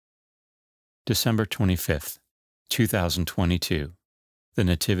December 25th, 2022. The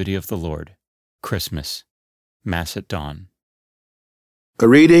Nativity of the Lord. Christmas. Mass at dawn. A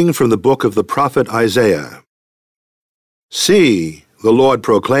reading from the book of the prophet Isaiah. See, the Lord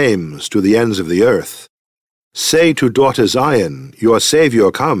proclaims to the ends of the earth, say to daughter Zion, your Savior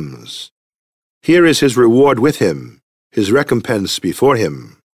comes. Here is his reward with him, his recompense before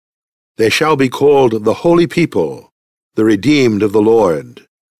him. They shall be called the holy people, the redeemed of the Lord.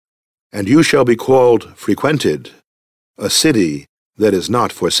 And you shall be called frequented, a city that is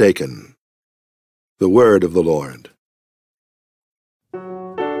not forsaken. The word of the Lord.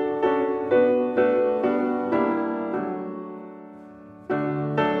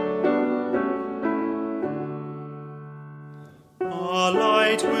 A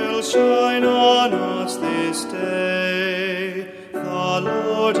light will shine on us this day. The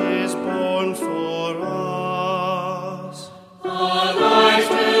Lord is born for us. A light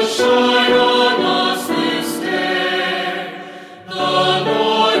will shine on us this day. The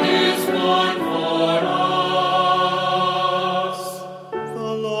Lord is born for us.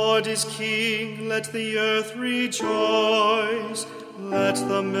 The Lord is King, let the earth rejoice. Let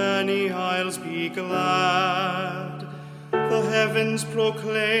the many isles be glad. The heavens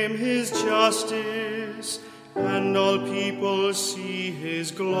proclaim his justice, and all people see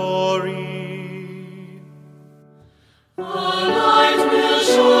his glory. A light will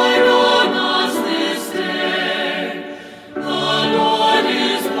shine on us this day. The Lord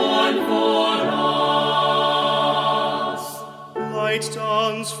is born for us. Light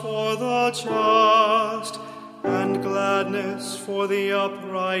dawns for the just, and gladness for the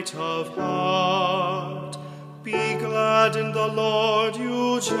upright of heart. Be glad in the Lord,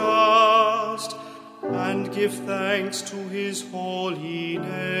 you just, and give thanks to his holy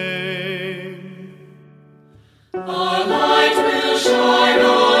name. A light will shine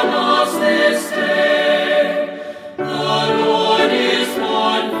on us this day. The Lord is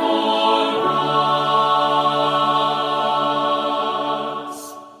born for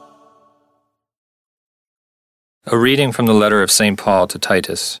us. A reading from the letter of St. Paul to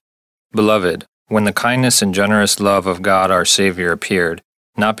Titus. Beloved, when the kindness and generous love of God our Savior appeared,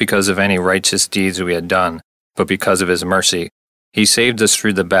 not because of any righteous deeds we had done, but because of his mercy, he saved us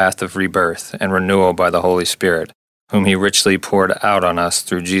through the bath of rebirth and renewal by the Holy Spirit, whom he richly poured out on us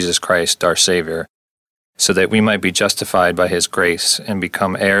through Jesus Christ our Savior, so that we might be justified by his grace and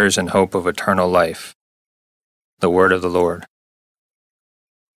become heirs in hope of eternal life. The word of the Lord.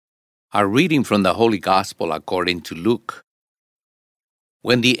 A reading from the Holy Gospel according to Luke.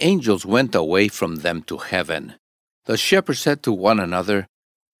 When the angels went away from them to heaven, the shepherds said to one another,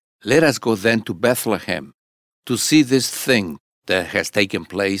 let us go then to Bethlehem, to see this thing that has taken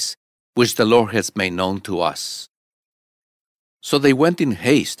place, which the Lord has made known to us. So they went in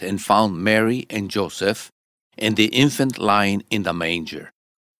haste and found Mary and Joseph, and the infant lying in the manger.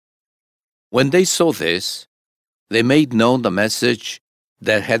 When they saw this, they made known the message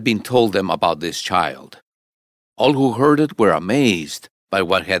that had been told them about this child. All who heard it were amazed by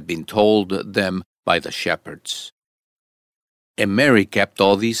what had been told them by the shepherds. And Mary kept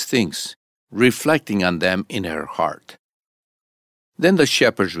all these things, reflecting on them in her heart. Then the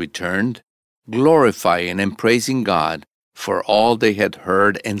shepherds returned, glorifying and praising God for all they had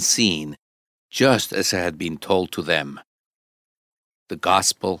heard and seen, just as had been told to them. The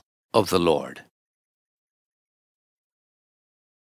Gospel of the Lord.